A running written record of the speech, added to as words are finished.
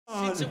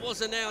Since it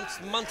was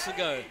announced months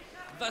ago,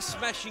 the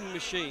smashing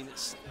machine,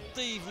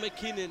 Steve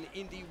McKinnon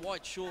in the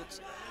white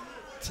shorts,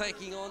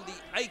 taking on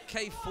the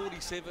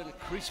AK-47,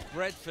 Chris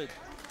Bradford,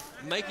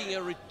 making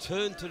a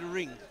return to the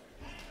ring.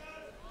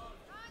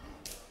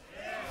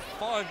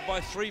 5 by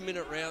 3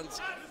 minute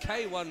rounds,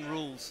 K1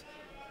 rules.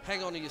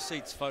 Hang on to your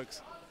seats,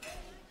 folks.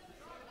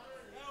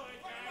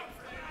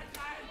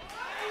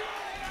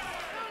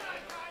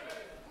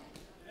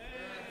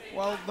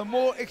 Well, the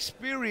more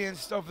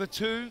experienced of the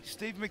two,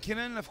 Steve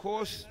McKinnon, of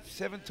course,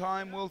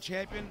 7-time world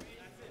champion.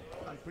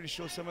 I'm pretty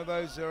sure some of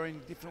those are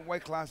in different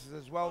weight classes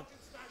as well.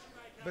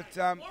 But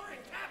a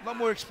lot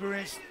more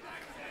experienced.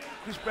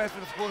 Chris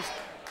Bradford, of course,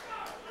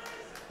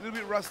 a little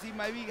bit rusty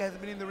maybe. He hasn't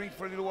been in the ring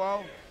for a little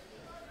while.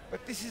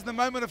 But this is the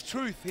moment of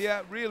truth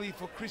here, really,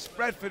 for Chris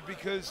Bradford,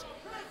 because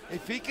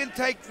if he can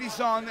take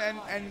this on and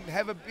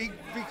have a big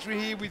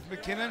victory here with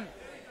McKinnon,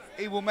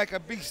 he will make a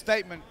big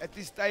statement at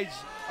this stage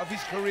of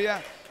his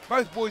career.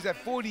 Both boys are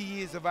 40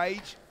 years of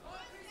age,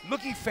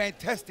 looking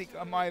fantastic,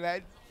 I might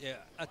add. Yeah,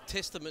 a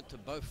testament to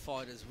both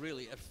fighters,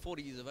 really, at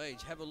 40 years of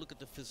age. Have a look at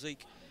the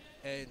physique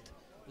and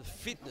the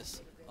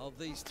fitness of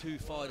these two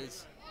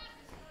fighters.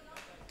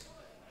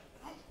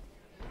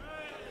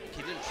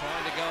 McKinnon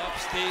trying to go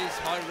upstairs,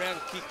 high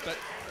round kick, but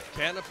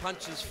counter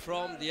punches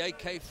from the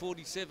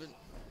AK-47.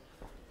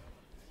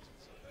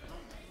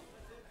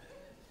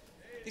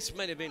 This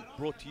main event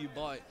brought to you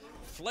by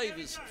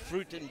Flavors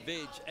Fruit and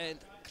Veg and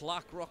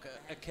Clarke Rocca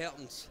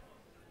Accountants.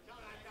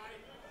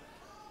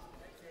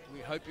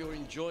 We hope you're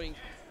enjoying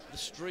the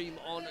stream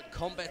on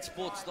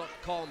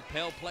combatsports.com.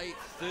 Power Play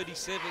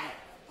 37.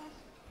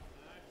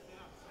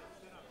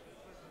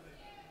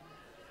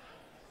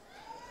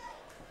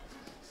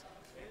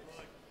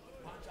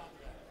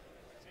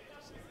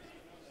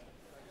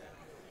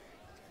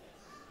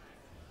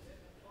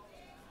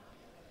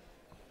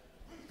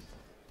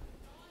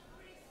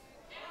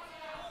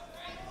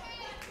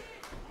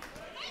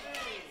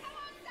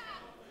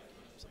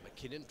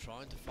 McKinnon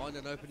trying to find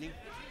an opening.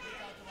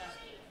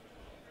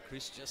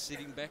 Chris just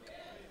sitting back.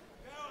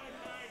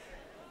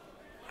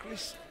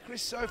 Chris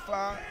so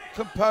far,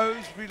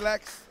 composed,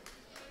 relaxed,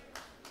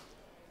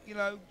 you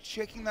know,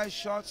 checking those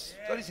shots,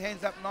 got his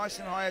hands up nice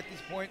and high at this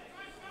point.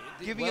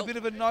 Giving a bit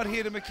of a nod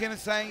here to McKinnon,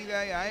 saying,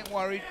 hey, I ain't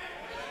worried.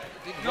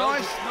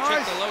 Nice.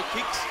 Check the low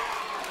kicks.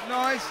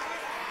 Nice.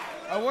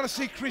 I want to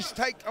see Chris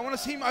I want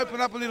to see him open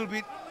up a little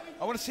bit.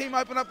 I want to see him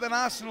open up that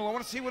arsenal. I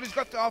want to see what he's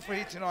got to offer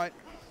here tonight.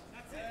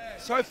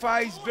 So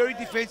far, he's very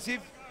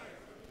defensive,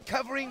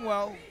 covering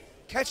well,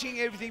 catching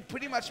everything,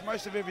 pretty much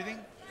most of everything.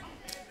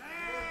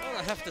 Well,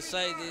 I have to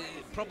say,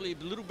 probably a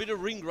little bit of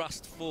ring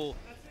rust for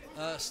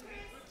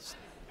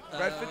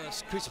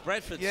Chris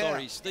Bradford, yeah.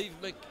 sorry. Steve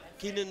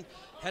McKinnon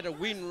had a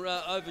win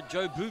over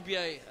Joe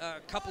Boubier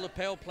a couple of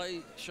power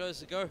play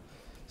shows ago.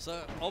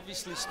 So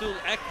obviously still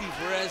active,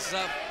 whereas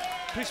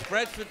Chris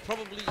Bradford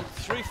probably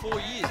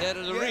 3-4 years out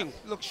of the ring.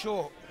 Look,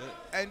 sure.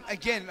 And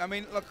again, I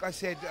mean, like I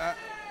said,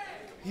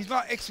 he's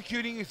not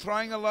executing, he's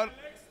throwing a lot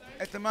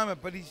at the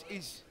moment, but his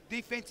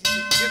defense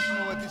is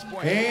exceptional at this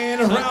point. And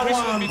round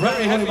one,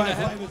 very happy by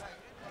Flavors.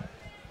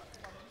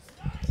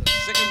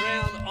 Second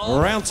round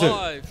of round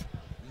 5.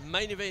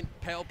 Main event,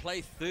 power play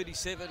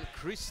 37.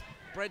 Chris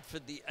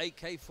Bradford, the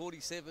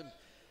AK-47.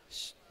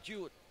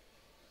 Steve,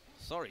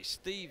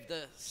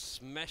 the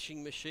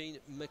smashing machine,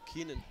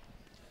 McKinnon.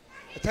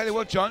 I tell you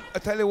what, John,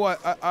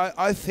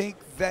 I think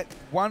that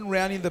one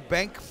round in the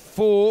bank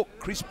for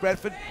Chris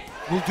Bradford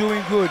will do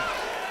him good.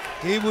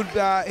 He would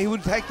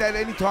take that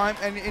any time,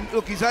 and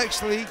look, he's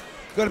actually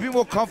got a bit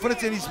more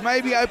confidence, and he's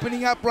maybe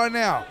opening up right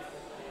now.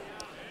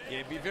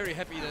 Yeah, be very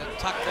happy to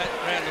tuck that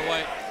round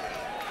away.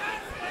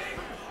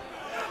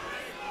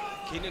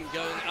 McKinnon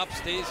going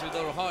upstairs with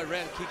a high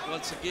round kick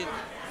once again.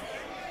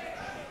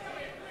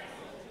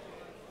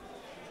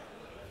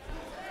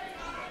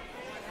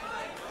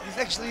 He's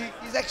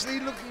actually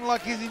looking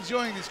like he's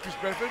enjoying this, Chris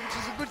Bradford, which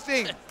is a good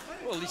thing.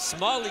 Well, he's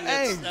smiling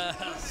hey,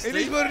 at it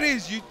is what it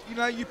is. You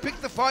know, you pick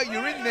the fight,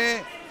 you're in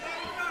there.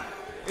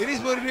 It is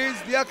what it is.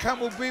 The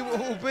outcome will be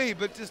what it will be,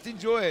 but just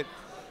enjoy it.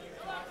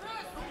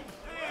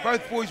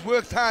 Both boys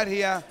worked hard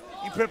here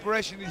in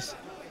preparation.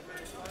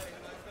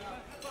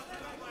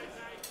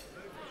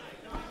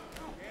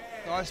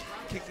 Nice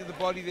kick to the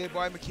body there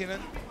by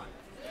McKinnon.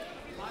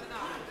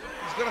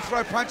 He's got to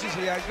throw punches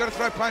here. He's got to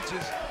throw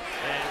punches.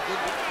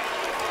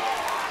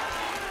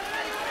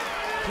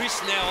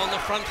 Chris now on the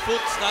front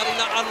foot, starting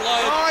to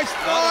unload. Nice.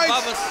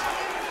 Above us.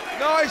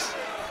 Nice.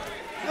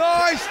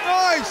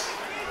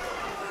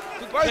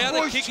 Good both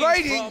boys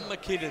trading. From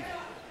McKinnon.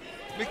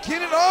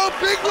 Oh,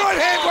 big right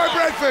hand by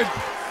Bradford.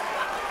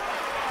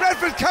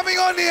 Bradford coming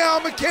on now,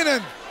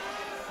 McKinnon.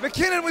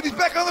 McKinnon with his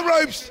back on the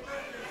ropes.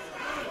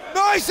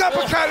 Nice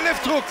uppercut,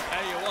 left hook.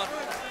 Tell you what.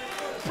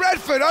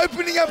 Bradford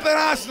opening up that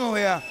arsenal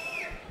here.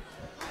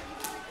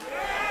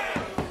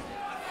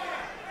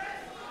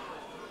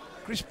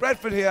 Chris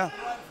Bradford here.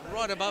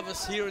 Right above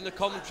us here in the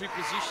commentary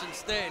position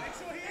stand.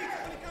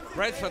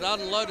 Bradford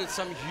unloaded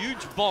some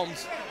huge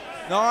bombs.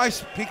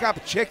 Nice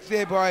pick-up check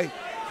there by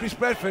Chris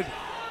Bradford.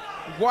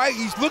 White,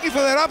 he's looking for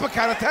that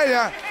uppercut, I tell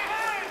ya.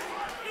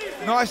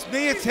 Nice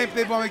knee attempt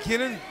there by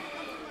McKinnon.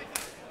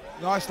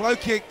 Nice low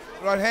kick,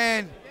 right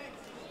hand.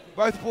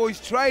 Both boys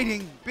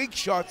trading big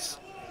shots.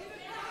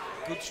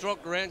 Good strong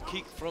round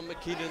kick from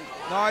McKinnon.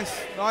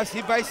 Nice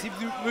evasive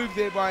move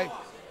there by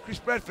Chris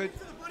Bradford.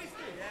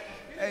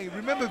 Hey,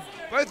 remember,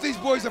 both these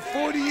boys are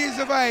 40 years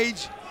of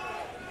age.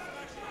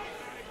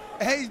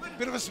 Hey, a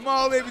bit of a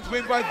smile there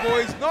between both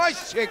boys.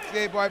 Nice check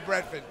there by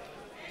Bradford.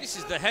 This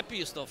is the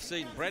happiest I've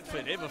seen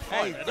Bradford ever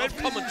fight. Hey, And I've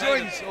Bradford's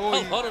commentated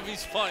enjoying a lot of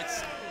his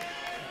fights.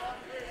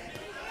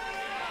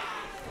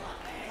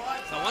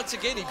 So once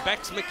again, he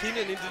backs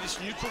McKinnon into this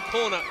neutral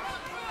corner.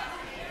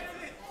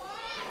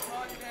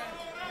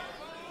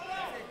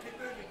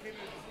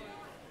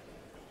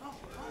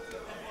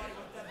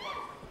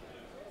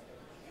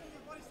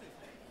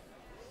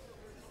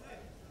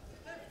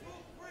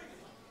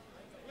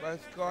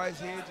 Both guys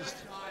here just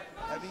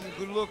having a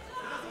good look.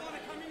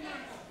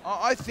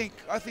 I think,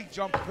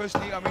 John,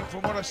 personally, I mean,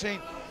 from what I've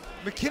seen,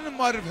 McKinnon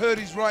might have hurt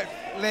his right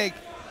leg.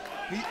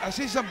 I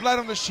see some blood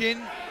on the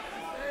shin.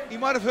 He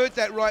might have hurt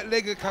that right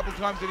leg a couple of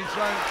times that he's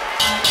thrown.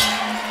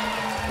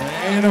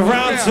 In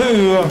round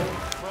two.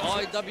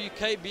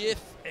 IWKBF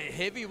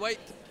heavyweight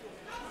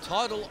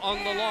title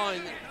on the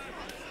line.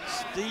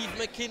 Steve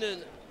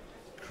McKinnon,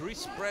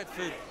 Chris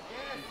Bradford.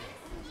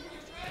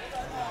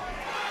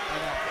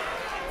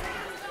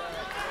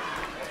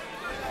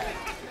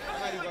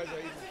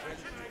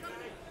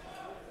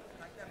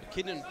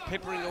 McKinnon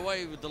peppering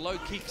away with the low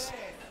kicks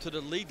to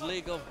the lead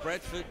leg of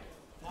Bradford.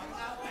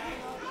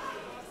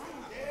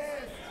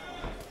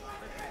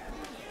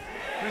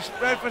 Chris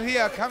Bradford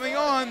here coming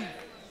on.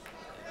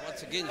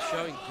 Once again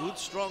showing good,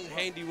 strong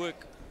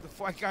handiwork. The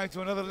fight going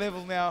to another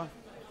level now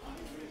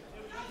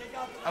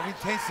of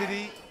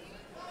intensity,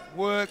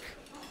 work.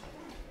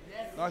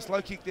 Nice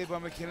low kick there by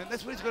McKinnon.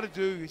 That's what he's got to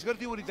do. He's got to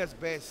do what he does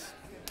best.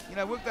 You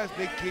know, work those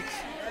big kicks.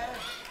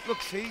 Look,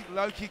 see,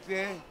 low kick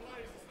there.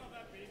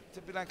 It's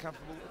a bit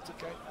uncomfortable. It's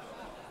okay.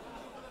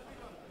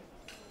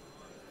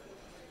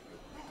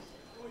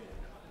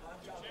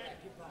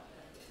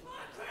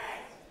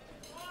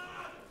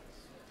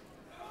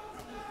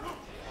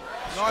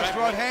 Nice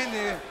right hand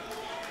there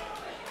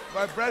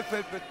by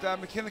Bradford, but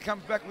McKinnon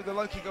comes back with a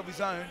low kick of his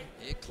own.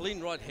 Yeah,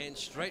 clean right hand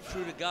straight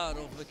through the guard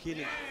of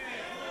McKinnon.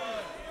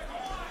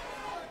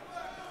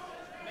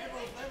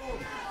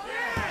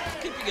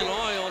 Keeping an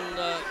eye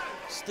on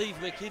Steve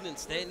McKinnon,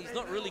 Stan. He's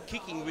not really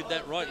kicking with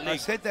that right leg. I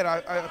said that.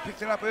 I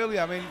picked it up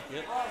earlier. I mean,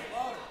 yep.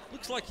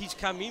 Looks like he's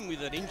come in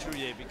with an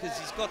injury there because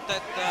he's got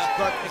that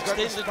he's got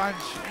the sponge.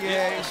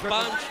 Yeah, the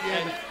sponge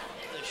and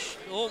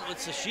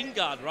it's a shin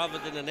guard rather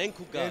than an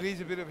ankle guard. Yeah, it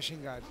is a bit of a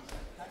shin guard.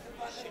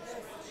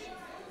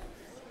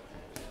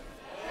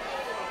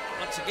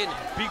 Once again,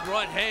 big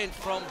right hand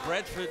from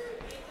Bradford.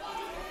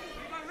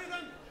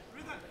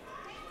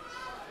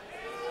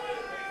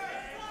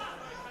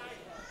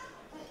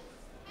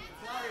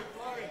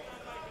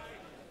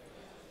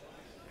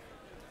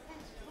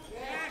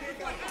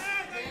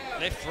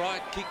 Left,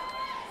 right kick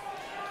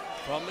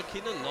from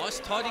McKinnon. Nice,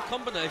 tidy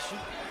combination.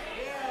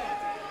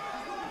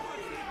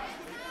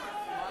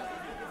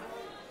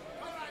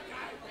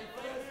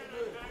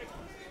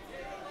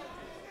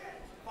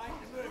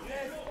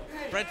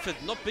 Bradford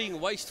not being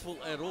wasteful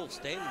at all,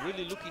 Stan.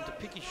 Really looking to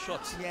pick his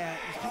shots. Yeah,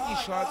 he's picking his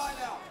shots.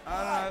 I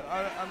don't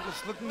know. I'm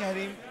just looking at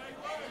him.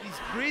 He's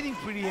breathing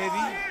pretty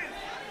heavy.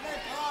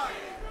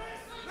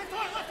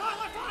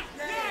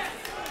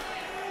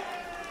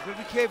 Got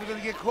to be careful, going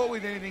to get caught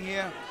with anything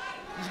here.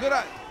 He's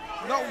got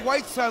to not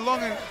wait so long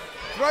and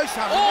throw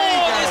something. Oh, there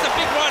you go. there's the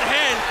big right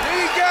hand. There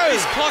you go.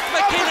 He's Clarke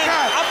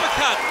McKinnon.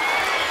 Uppercut.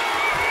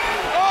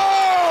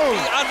 Oh!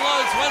 He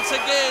unloads once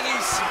again.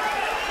 He's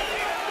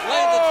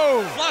landed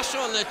flush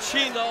on the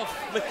chin of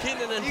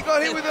McKinnon. And he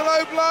got hit with a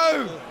low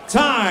blow.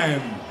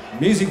 Time.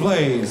 Music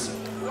plays.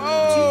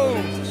 Whoa!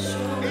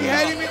 He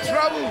had him in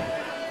trouble.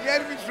 He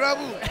had him in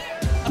trouble.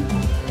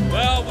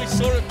 Well, we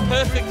saw it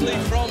perfectly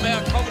from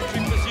our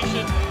commentary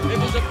position. It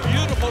was a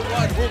beautiful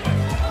right hook,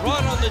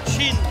 right on the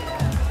chin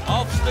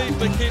of Steve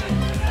McKinnon.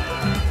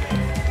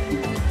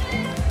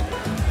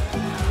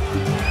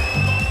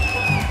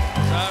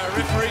 So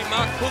referee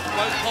Mark Cook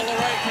won't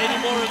tolerate any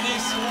more of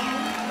this.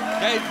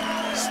 Gave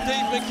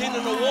Steve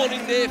McKinnon a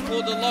warning there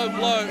for the low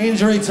blow.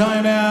 Injury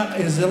timeout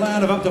is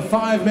allowed of up to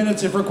 5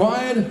 minutes if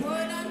required.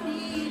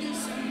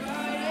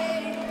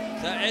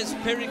 So as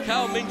Perry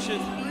Carl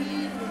mentioned,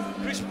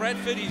 Chris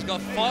Bradford, he's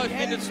got 5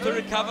 minutes to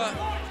recover.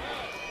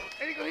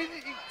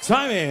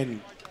 Time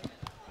in.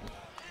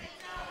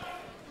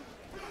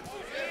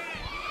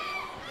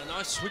 A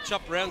nice switch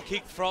up round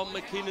kick from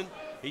McKinnon.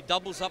 He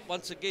doubles up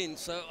once again,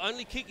 so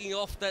only kicking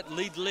off that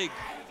lead leg.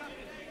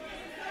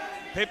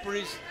 Pepper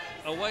is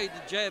away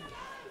the jab.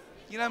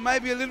 You know,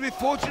 maybe a little bit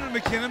fortunate,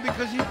 McKinnon,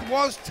 because he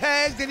was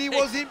tagged and he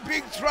was in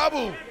big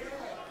trouble.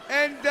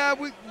 And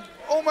we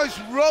almost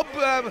robbed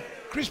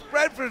Chris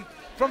Bradford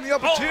from the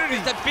opportunity.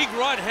 Oh, that big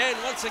right hand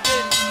once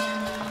again.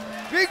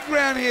 Big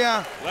round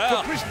here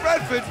for Chris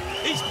Bradford.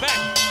 He's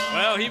back.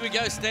 Well, here we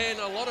go, Stan.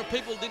 A lot of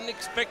people didn't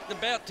expect the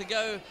bout to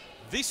go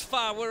This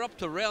far, we're up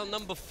to round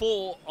number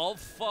 4 of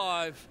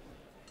 5.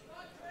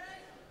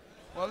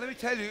 Well, let me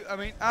tell you, I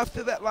mean,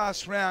 after that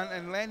last round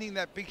and landing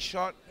that big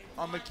shot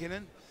on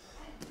McKinnon,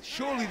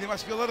 surely there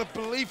must be a lot of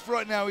belief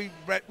right now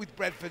with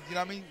Bradford, you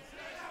know what I mean?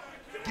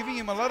 Giving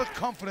him a lot of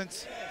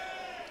confidence.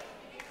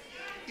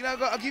 You know,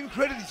 I'll give him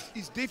credit,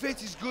 his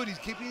defense is good, he's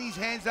keeping his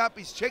hands up,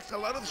 he's checked a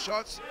lot of the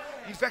shots.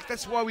 In fact,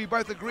 that's why we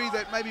both agree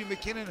that maybe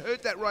McKinnon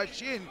hurt that right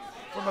shin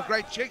from a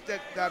great check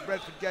that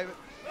Bradford gave it.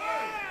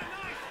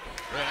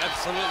 Yeah,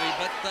 absolutely,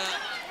 but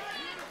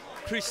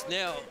Chris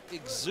now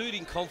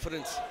exuding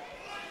confidence.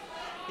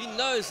 He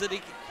knows that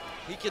he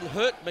can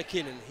hurt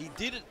McKinnon. He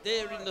did it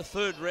there in the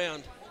 3rd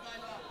round.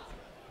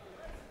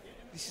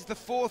 This is the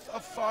 4th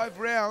of 5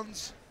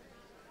 rounds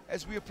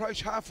as we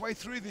approach halfway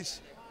through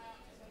this.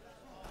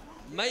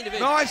 Main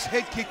event. Nice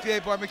head kick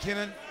there by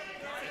McKinnon.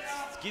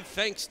 Let's give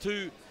thanks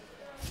to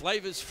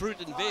Flavors Fruit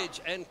and Veg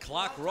and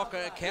Clarke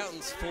Rocca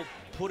Accountants for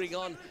putting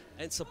on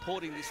and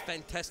supporting this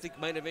fantastic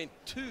main event.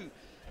 2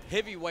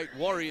 heavyweight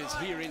warriors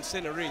here in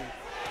centre ring.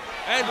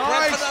 And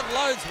nice. Bradford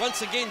unloads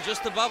once again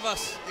just above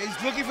us.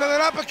 He's looking for that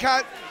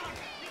uppercut.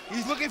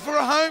 He's looking for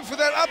a home for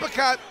that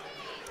uppercut.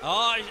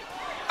 Oh,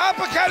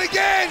 uppercut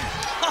again!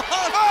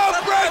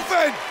 Oh,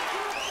 Bradford!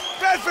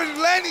 Bradford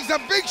landing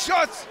some big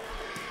shots.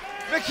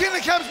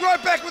 McKinnon comes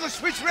right back with a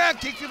switch round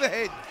kick to the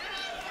head.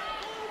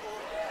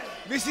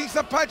 Missing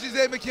some punches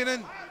there,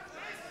 McKinnon.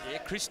 Yeah,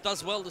 Chris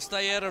does well to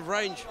stay out of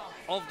range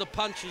of the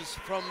punches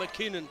from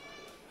McKinnon.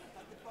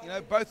 You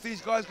know, both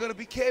these guys got to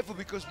be careful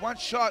because one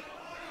shot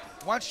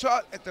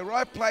at the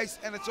right place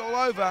and it's all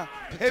over.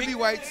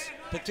 Heavyweights.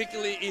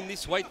 Particularly in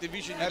this weight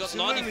division, you've got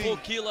Absolutely. 94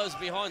 kilos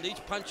behind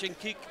each punch and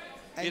kick.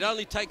 And it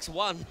only takes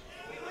one.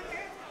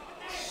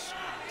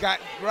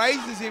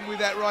 Grazes him with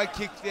that right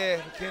kick there,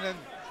 McKinnon.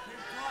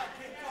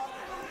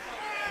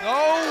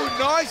 Oh,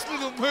 nice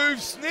little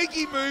move,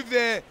 sneaky move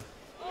there.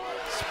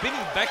 Spinning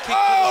back kick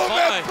oh, to the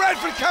thigh. man,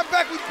 Bradford come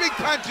back with big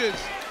punches.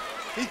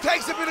 He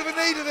takes a bit of a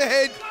knee to the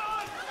head.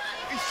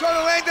 He's trying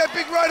to land that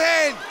big right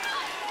hand.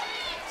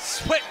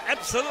 Sweat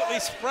absolutely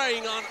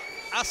spraying on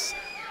us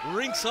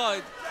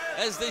ringside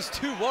as these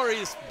 2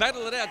 warriors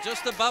battle it out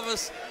just above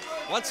us.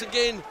 Once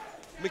again,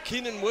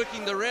 McKinnon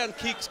working the round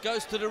kicks,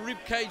 goes to the rib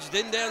cage,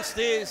 then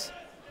downstairs.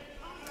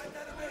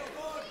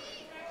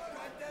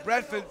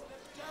 Bradford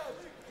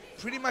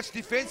pretty much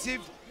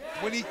defensive.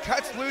 When he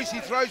cuts loose, he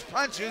throws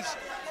punches.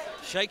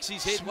 Shakes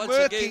his head once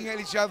Smirking again. at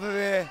each other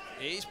there.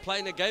 He's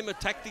playing a game of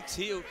tactics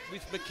here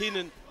with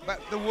McKinnon.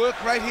 But the work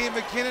right here,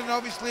 McKinnon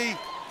obviously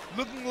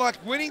looking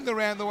like winning the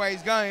round the way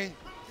he's going.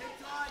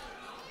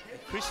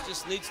 Chris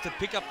just needs to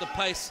pick up the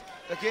pace.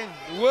 Again,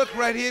 the work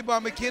right here by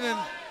McKinnon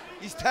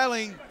is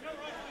telling.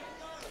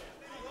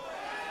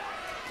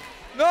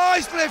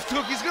 Nice left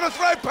hook. He's going to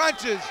throw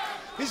punches.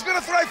 He's going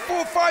to throw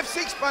 4, 5,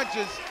 6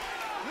 punches.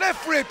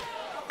 Left rip.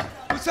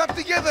 Put something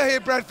together here,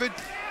 Bradford.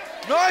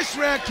 Nice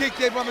round kick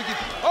there by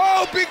McKinnon.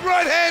 Oh, big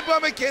right hand by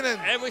McKinnon.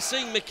 And we're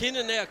seeing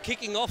McKinnon now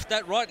kicking off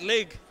that right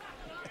leg.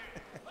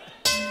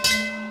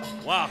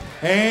 Wow.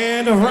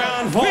 And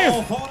round 4.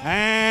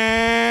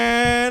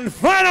 And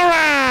final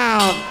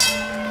round.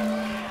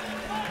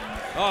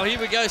 Oh, here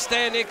we go,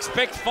 Stan.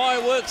 Expect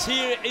fireworks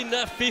here in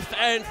the 5th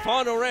and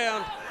final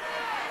round.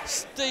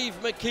 Steve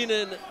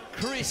McKinnon,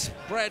 Chris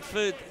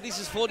Bradford. This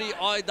is for the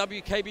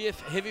IWKBF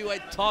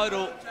heavyweight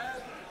title.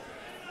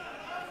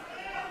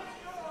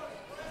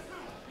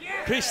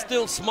 Chris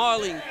still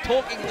smiling,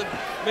 talking to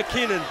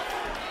McKinnon.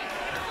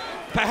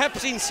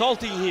 Perhaps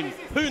insulting him.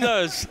 Who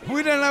knows?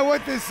 We don't know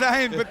what they're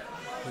saying, but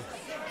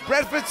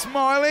Bradford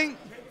smiling.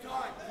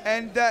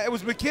 And it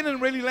was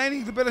McKinnon really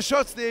landing the better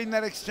shots there in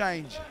that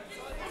exchange.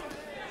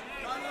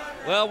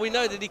 Well, we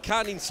know that he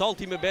can't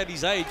insult him about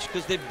his age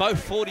because they're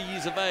both 40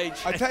 years of age.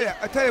 I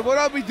tell you what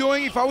I'd be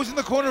doing if I was in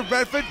the corner of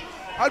Bradford,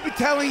 I'd be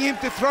telling him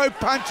to throw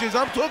punches.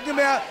 I'm talking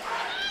about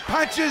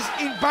punches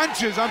in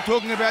bunches. I'm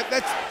talking about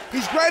that's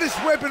his greatest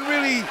weapon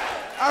really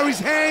are his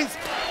hands.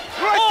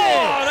 Right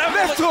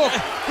there, left hook.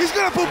 He's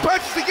going to put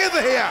punches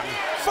together here.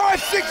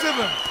 5, 6 of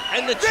them.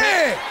 And the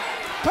there,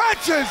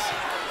 punches.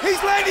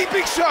 He's landing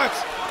big shots.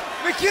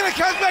 McKinnon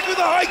comes back with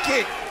a high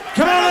kick.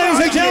 Come on,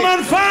 ladies and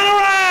gentlemen, final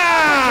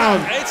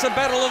round. It's a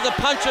battle of the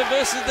puncher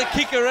versus the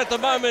kicker at the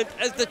moment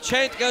as the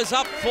chant goes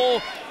up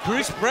for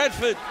Chris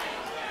Bradford.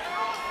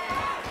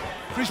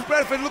 Chris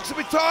Bradford looks a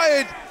bit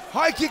tired.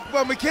 High kick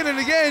by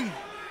McKinnon again.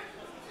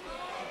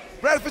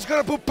 Bradford's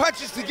going to put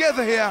punches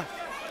together here.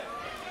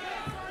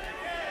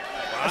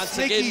 Once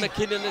again,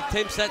 McKinnon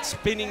attempts that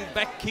spinning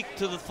back kick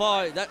to the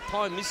thigh. That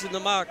time missing the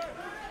mark.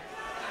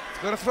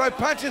 He's going to throw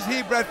punches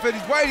here, Bradford.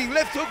 He's waiting.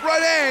 Left hook,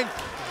 right hand.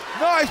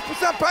 Nice. Put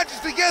some punches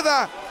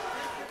together.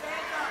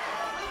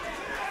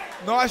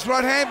 Nice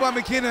right hand by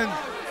McKinnon.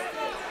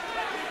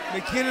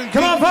 McKinnon.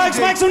 Come on, folks,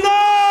 make some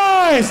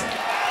noise.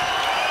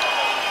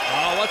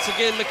 Oh, once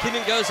again,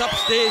 McKinnon goes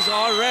upstairs.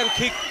 Oh, round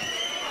kick.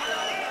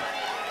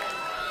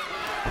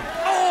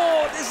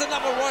 Oh, there's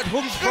another right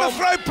hook from Gonna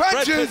throw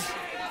punches. Bradford.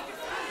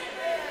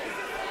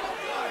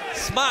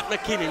 Smart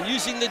McKinnon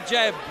using the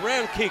jab,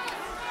 round kick.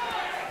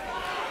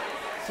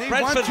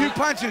 Bradford, 1-2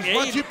 punches, yeah,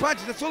 1-2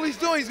 punches. That's all he's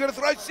doing. He's going to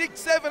throw 6,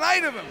 7,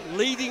 8 of them.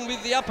 leading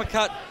with the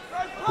uppercut.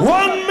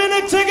 1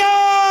 minute to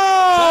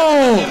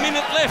go! A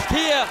minute left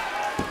here.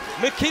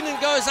 McKinnon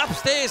goes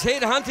upstairs,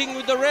 head hunting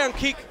with the round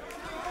kick.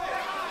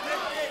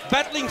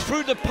 Battling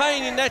through the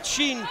pain in that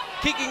shin,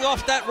 kicking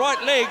off that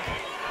right leg.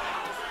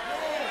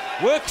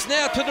 Works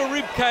now to the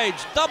rib cage,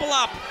 double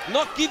up,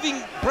 not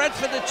giving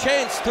Bradford a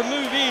chance to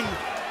move in.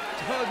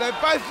 Oh, they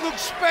both look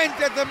spent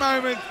at the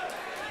moment.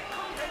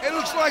 It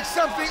looks like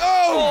something.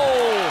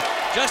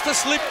 Just a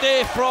slip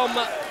there from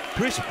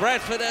Chris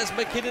Bradford as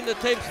McKinnon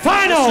attempts.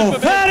 Final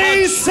 30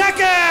 30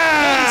 seconds!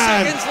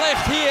 seconds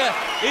left here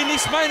in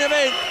this main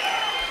event.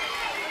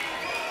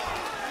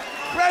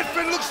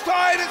 Bradford looks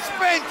tired and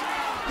spent.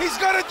 He's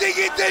got to dig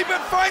in deep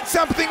and find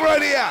something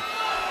right here.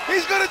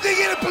 He's got to dig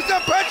in and put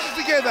some punches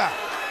together.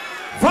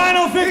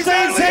 Final 15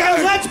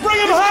 seconds, let's bring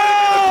him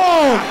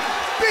home!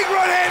 Big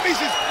right hand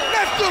misses,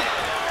 left hook,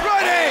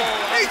 right hand,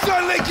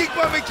 inside leg kick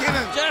by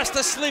McKinnon. Just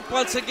a slip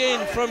once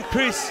again from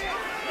Chris,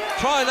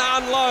 trying to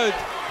unload.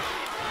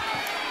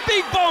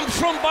 Big bombs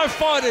from both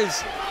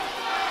fighters.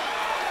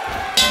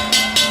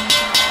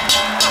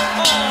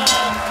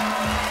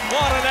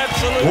 What an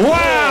absolute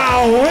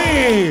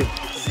Wow-wee!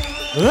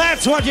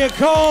 That's what you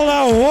call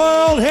a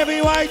world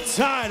heavyweight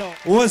title.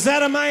 Was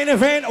that a main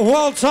event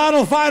world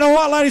title fight or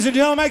what, ladies and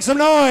gentlemen? Make some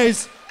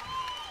noise.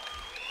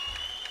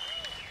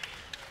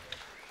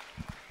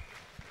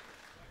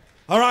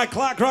 All right,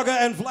 Clarke Rocca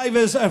and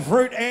Flavors of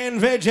Fruit and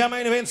Veg, our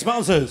main event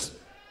sponsors.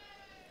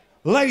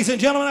 Ladies and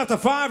gentlemen, after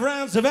 5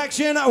 rounds of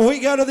action, we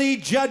go to the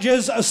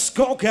judges'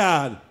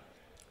 scorecard.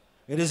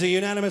 It is a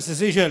unanimous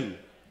decision.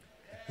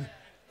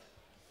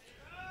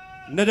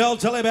 Nadal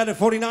Taleb at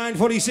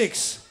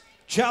 49-46.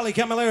 Charlie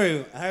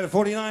Camilleri had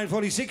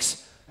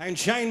 49-46, and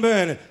Shane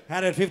Byrne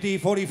had it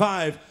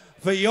 50-45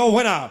 for your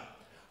winner.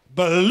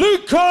 Blue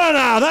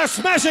corner, the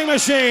smashing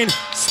machine,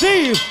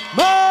 Steve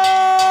McKinnon.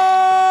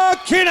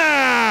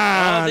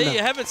 Oh, there you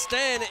have it,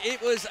 Stan.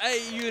 It was a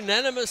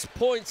unanimous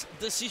points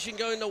decision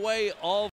going the way of